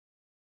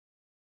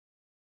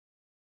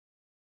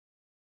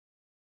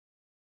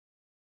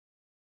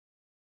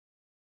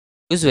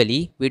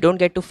Usually, we don't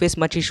get to face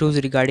much issues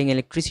regarding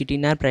electricity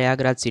in our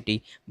Prayagraj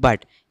city,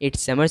 but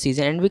it's summer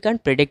season and we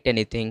can't predict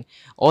anything.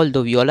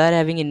 Although we all are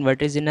having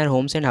inverters in our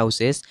homes and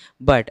houses,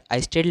 but I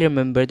still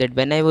remember that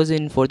when I was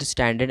in 4th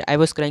standard, I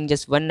was crying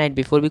just one night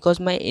before because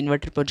my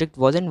inverter project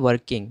wasn't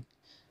working.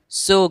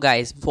 So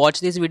guys,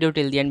 watch this video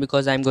till the end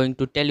because I'm going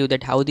to tell you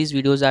that how these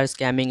videos are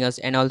scamming us,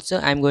 and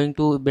also I'm going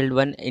to build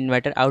one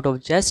inverter out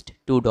of just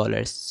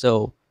 $2.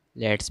 So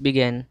let's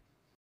begin.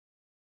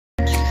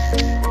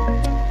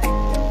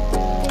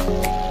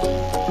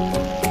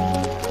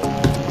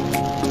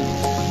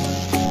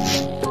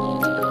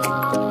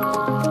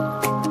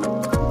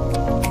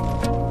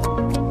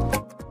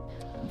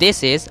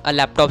 This is a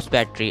laptop's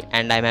battery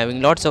and I'm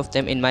having lots of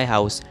them in my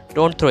house.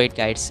 Don't throw it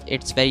guys,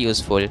 it's very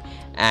useful.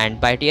 And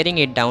by tearing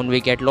it down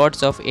we get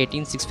lots of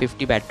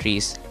 18650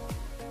 batteries.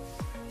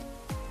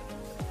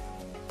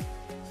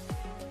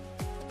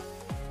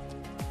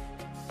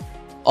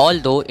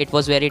 Although it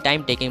was very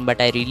time taking,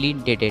 but I really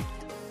did it.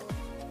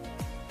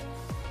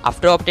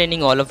 After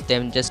obtaining all of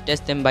them, just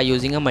test them by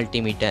using a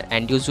multimeter,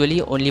 and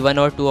usually only one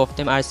or two of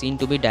them are seen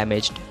to be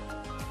damaged.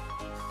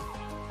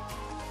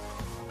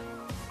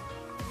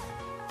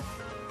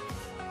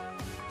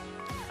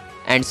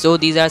 And so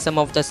these are some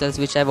of the cells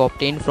which I've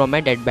obtained from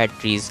my dead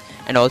batteries,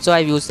 and also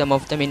I've used some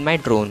of them in my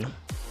drone.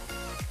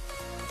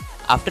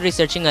 After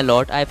researching a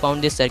lot, I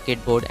found this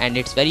circuit board and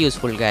it's very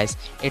useful guys.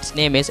 Its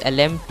name is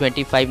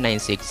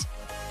LM2596.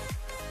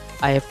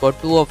 I have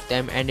got two of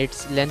them and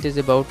its length is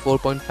about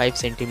 4.5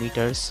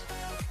 centimeters.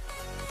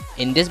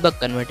 In this buck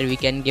converter we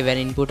can give an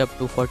input up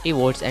to 40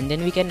 volts and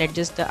then we can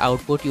adjust the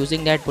output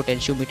using that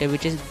potentiometer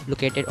which is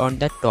located on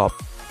the top.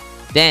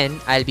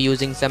 Then I'll be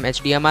using some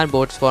HDMR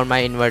boards for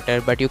my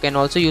inverter, but you can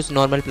also use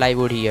normal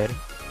plywood here.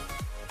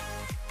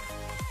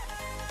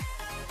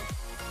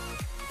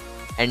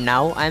 And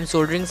now I'm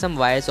soldering some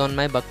wires on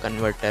my buck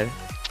converter.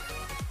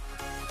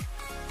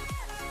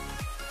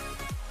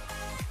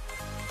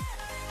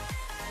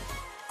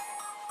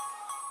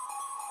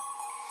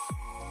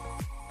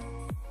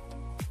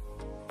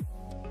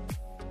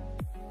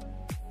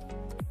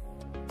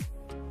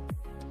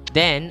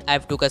 Then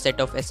I've took a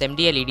set of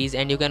SMD LEDs,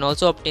 and you can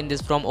also obtain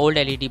this from old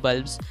LED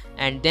bulbs,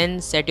 and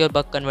then set your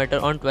buck converter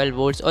on 12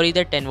 volts or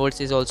either 10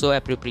 volts is also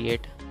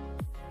appropriate.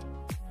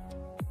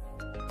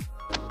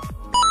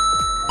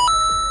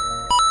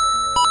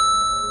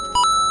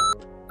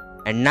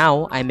 And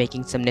now I'm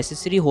making some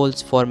necessary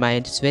holes for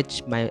my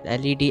switch, my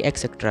LED,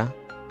 etc.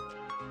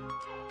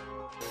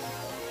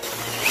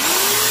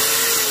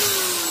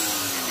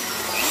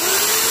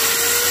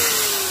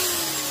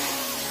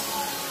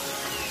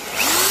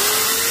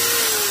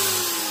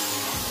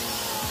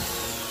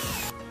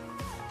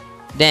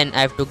 Then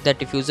I've took the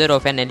diffuser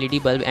of an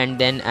LED bulb and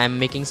then I'm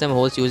making some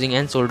holes using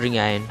an soldering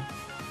iron.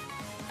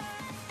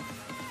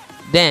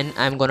 Then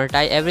I'm gonna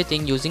tie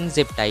everything using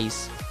zip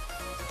ties.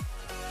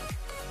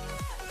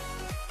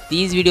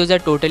 These videos are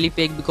totally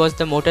fake because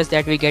the motors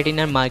that we get in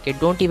our market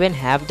don't even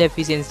have the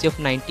efficiency of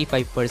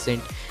 95%,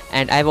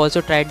 and I've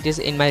also tried this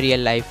in my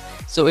real life.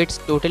 So it's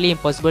totally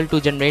impossible to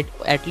generate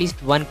at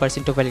least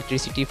 1% of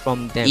electricity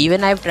from them.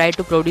 Even I've tried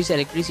to produce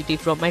electricity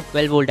from my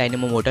 12 volt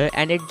dynamo motor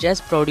and it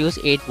just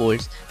produces 8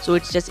 volts, so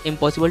it's just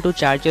impossible to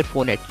charge your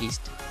phone at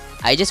least.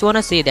 I just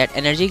wanna say that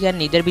energy can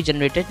neither be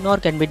generated nor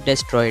can be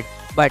destroyed,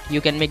 but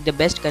you can make the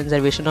best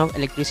conservation of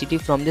electricity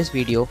from this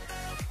video.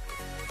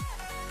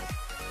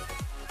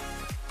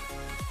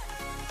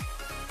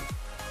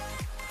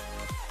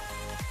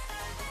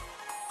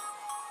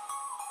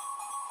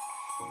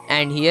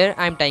 And here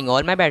I'm tying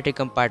all my battery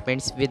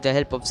compartments with the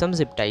help of some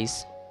zip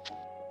ties.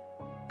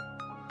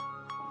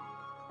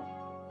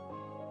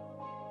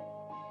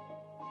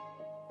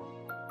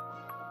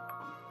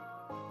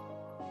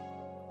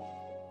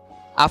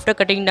 After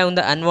cutting down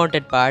the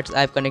unwanted parts,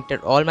 I've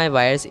connected all my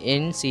wires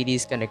in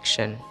series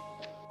connection.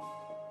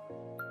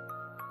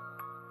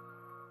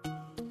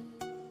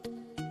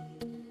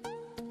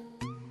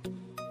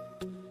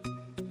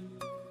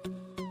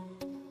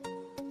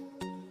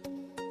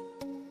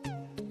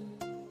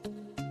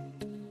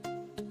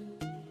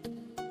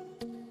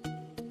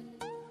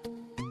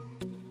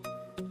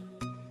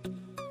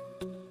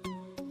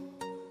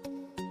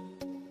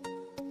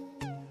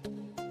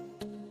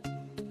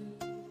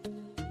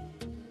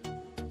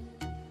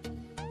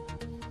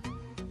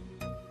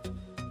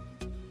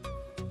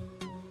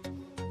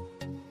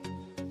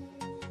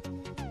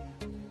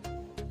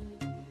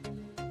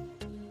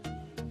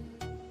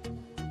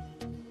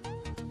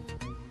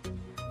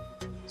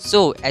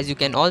 So as you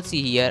can all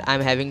see here,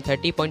 I'm having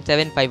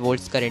 30.75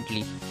 volts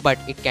currently, but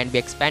it can be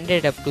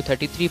expanded up to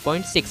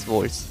 33.6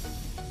 volts.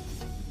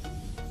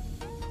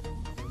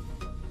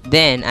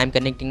 Then I'm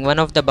connecting one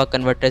of the buck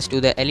converters to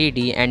the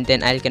LED and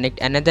then I'll connect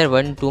another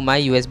one to my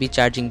USB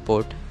charging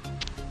port.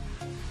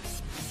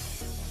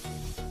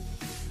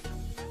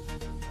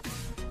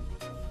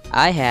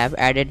 I have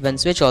added one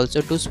switch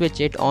also to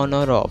switch it on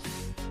or off.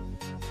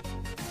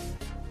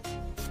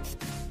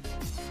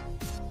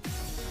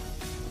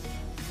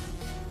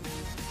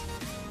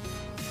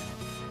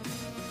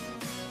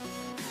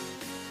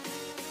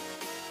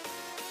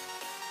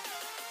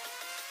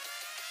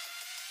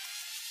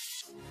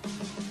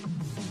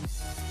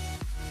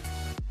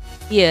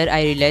 Here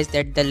I realized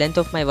that the length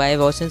of my wire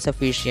wasn't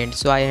sufficient,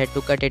 so I had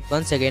to cut it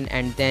once again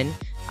and then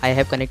I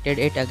have connected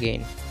it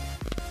again.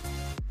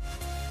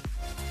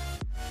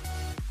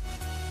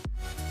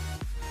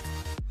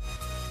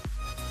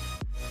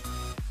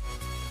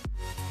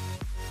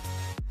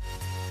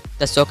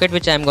 The socket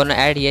which I am gonna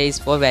add here is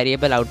for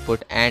variable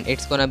output and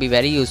it's gonna be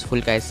very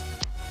useful, guys.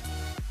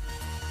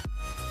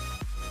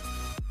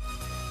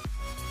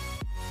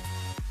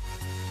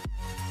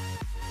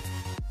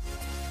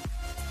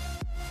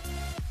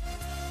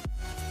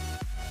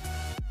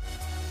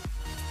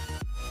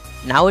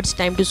 Now it's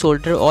time to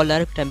solder all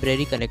our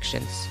temporary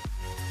connections.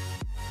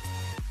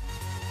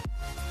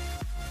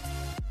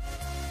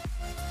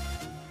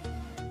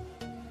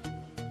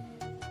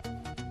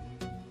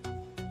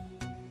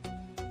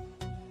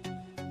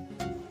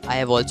 I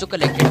have also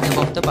collected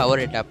some of the power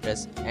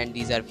adapters and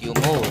these are few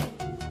more.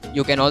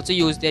 You can also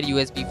use their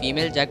USB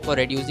female jack for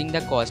reducing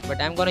the cost, but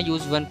I'm gonna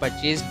use one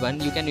purchased one.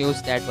 You can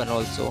use that one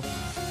also.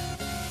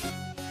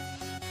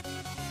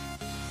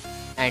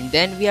 And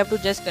then we have to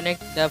just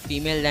connect the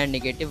female and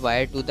negative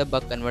wire to the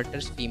buck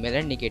converter's female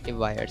and negative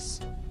wires.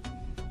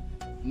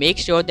 Make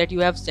sure that you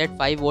have set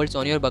 5 volts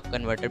on your buck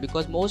converter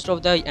because most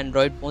of the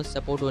Android phones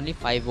support only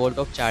 5 volt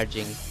of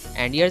charging.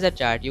 And here's a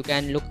chart, you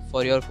can look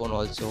for your phone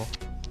also.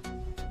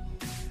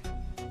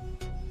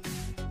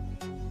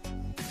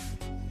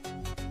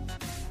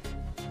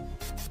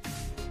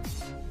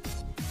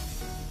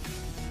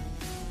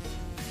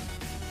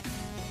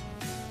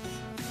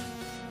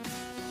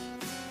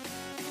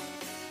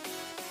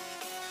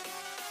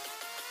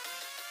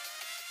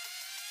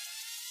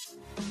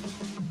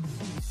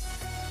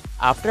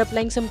 After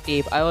applying some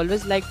tape, I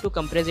always like to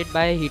compress it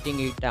by heating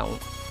it down.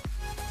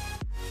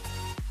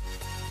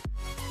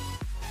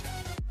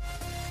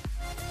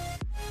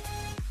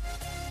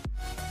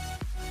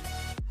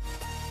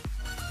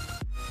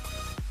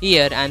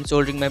 Here I am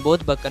soldering my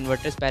both buck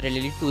converters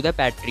parallelly to the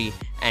battery,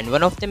 and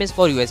one of them is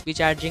for USB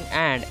charging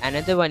and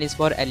another one is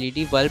for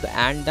LED bulb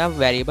and the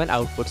variable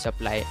output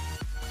supply.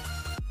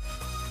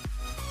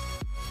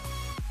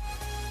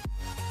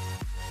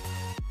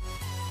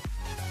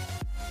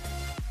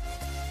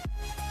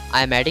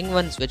 I am adding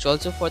one switch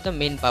also for the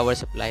main power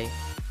supply.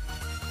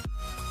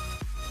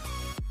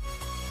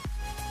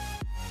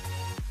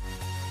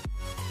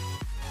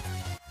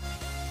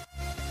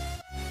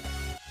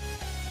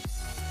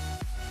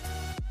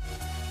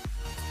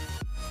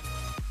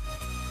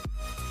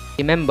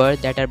 Remember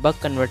that our buck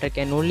converter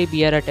can only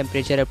bear a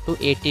temperature up to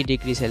 80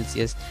 degrees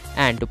Celsius,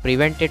 and to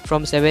prevent it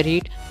from severe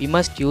heat, we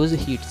must use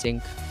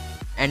heatsink.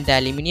 And the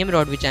aluminium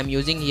rod which I am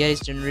using here is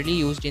generally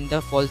used in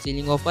the false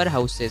ceiling of our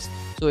houses,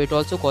 so it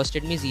also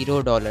costed me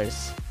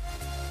 $0.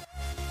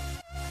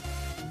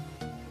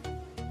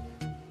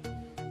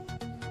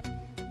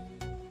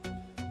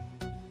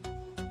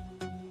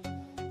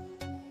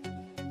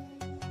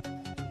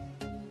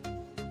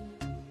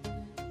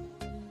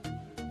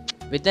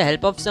 With the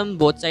help of some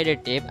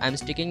both-sided tape, I am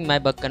sticking my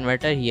buck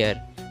converter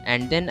here,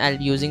 and then I'll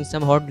be using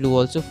some hot glue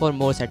also for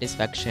more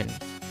satisfaction.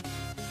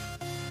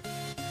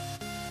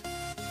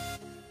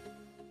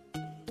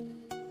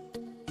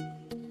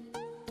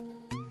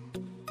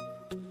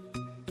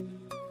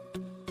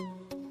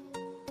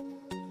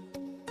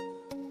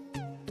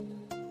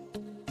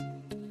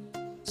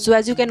 So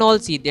as you can all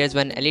see, there's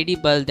one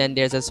LED bulb, then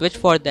there's a switch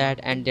for that,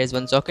 and there's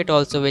one socket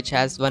also which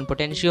has one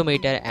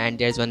potentiometer, and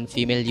there's one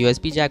female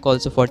USB jack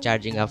also for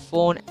charging a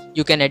phone.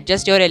 You can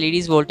adjust your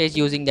LED's voltage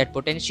using that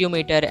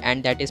potentiometer,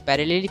 and that is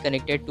parallelly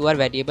connected to our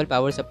variable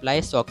power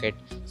supply socket.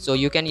 So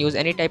you can use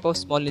any type of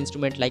small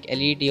instrument like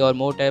LED or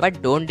motor,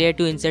 but don't dare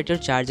to insert your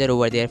charger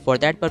over there. For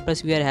that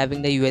purpose we are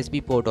having the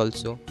USB port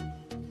also.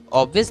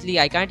 Obviously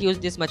I can't use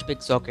this much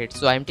big socket,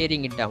 so I'm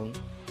tearing it down.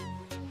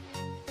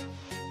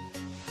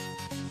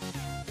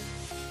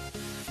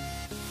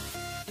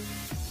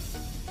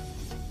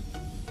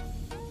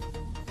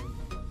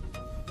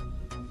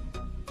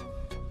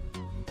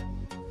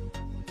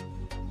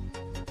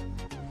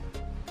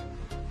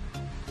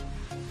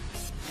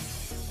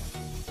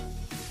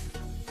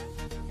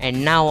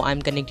 And now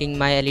I'm connecting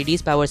my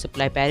LED's power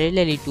supply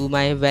parallelly to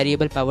my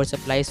variable power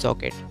supply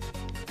socket.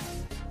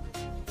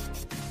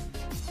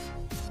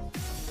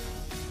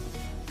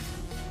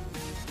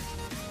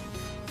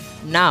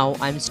 Now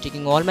I'm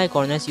sticking all my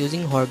corners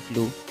using hot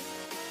glue.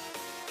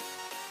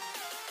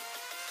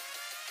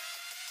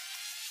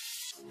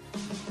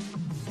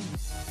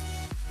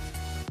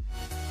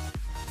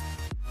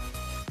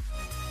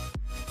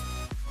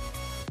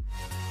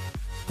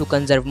 To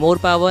conserve more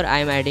power, I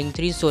am adding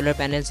 3 solar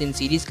panels in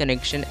series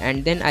connection,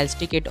 and then I'll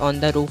stick it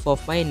on the roof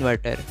of my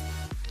inverter.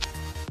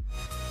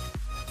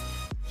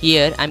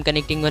 Here I am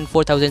connecting one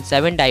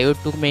 4007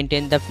 diode to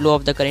maintain the flow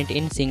of the current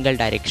in single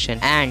direction,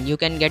 and you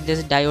can get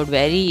this diode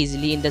very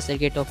easily in the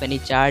circuit of any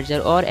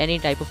charger or any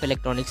type of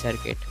electronic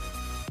circuit.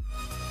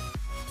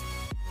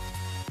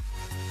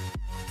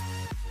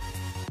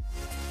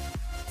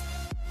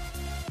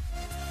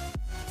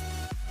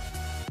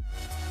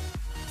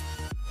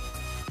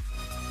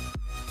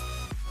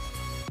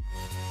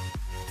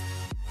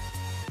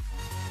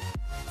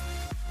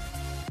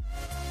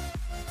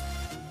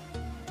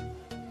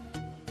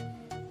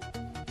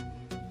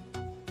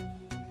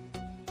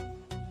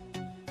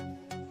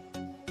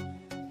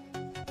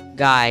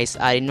 Guys,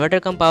 our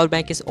inverter power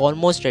bank is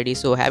almost ready,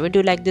 so haven't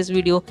you liked this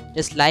video?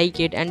 Just like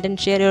it and then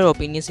share your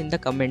opinions in the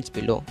comments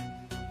below.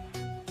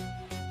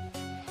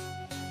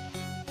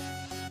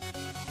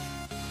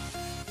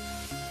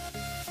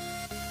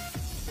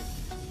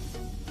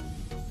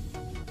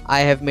 I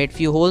have made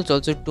few holes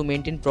also to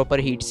maintain proper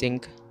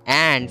heatsink.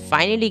 And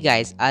finally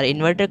guys, our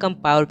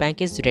inverter-cum-power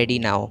bank is ready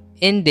now.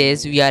 In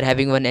this we are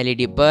having one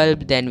LED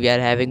bulb, then we are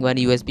having one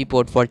USB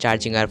port for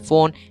charging our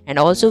phone, and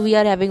also we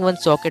are having one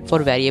socket for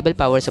variable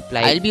power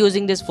supply. I'll be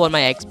using this for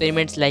my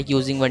experiments like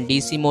using one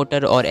DC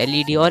motor or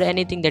LED or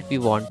anything that we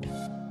want.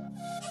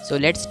 So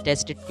let's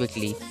test it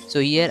quickly. So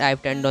here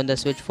I've turned on the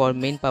switch for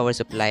main power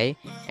supply,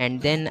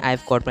 and then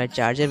I've got my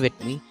charger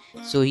with me.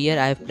 So here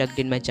I've plugged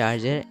in my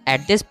charger.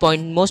 At this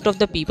point most of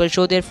the people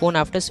show their phone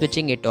after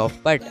switching it off,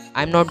 but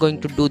I'm not going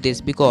to do this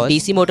because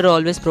DC motor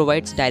always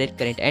provides direct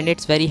current and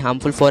it's very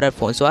harmful for our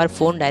phone. So our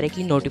phone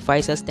directly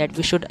notifies us that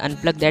we should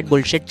unplug that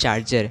bullshit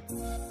charger.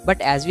 But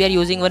as we are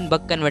using one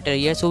buck converter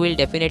here, so we'll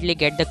definitely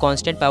get the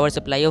constant power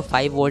supply of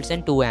 5 volts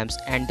and 2 amps,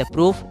 and the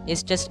proof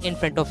is just in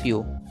front of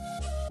you.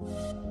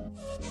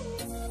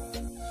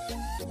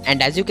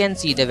 And as you can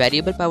see, the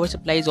variable power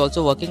supply is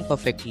also working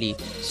perfectly.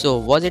 So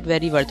was it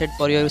very worth it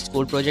for your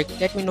school project?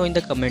 Let me know in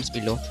the comments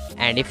below.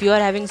 And if you are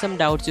having some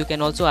doubts, you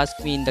can also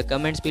ask me in the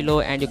comments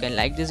below, and you can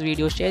like this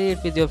video, share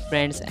it with your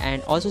friends,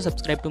 and also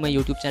subscribe to my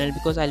YouTube channel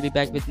because I'll be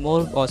back with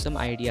more awesome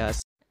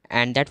ideas.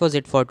 And that was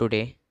it for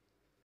today.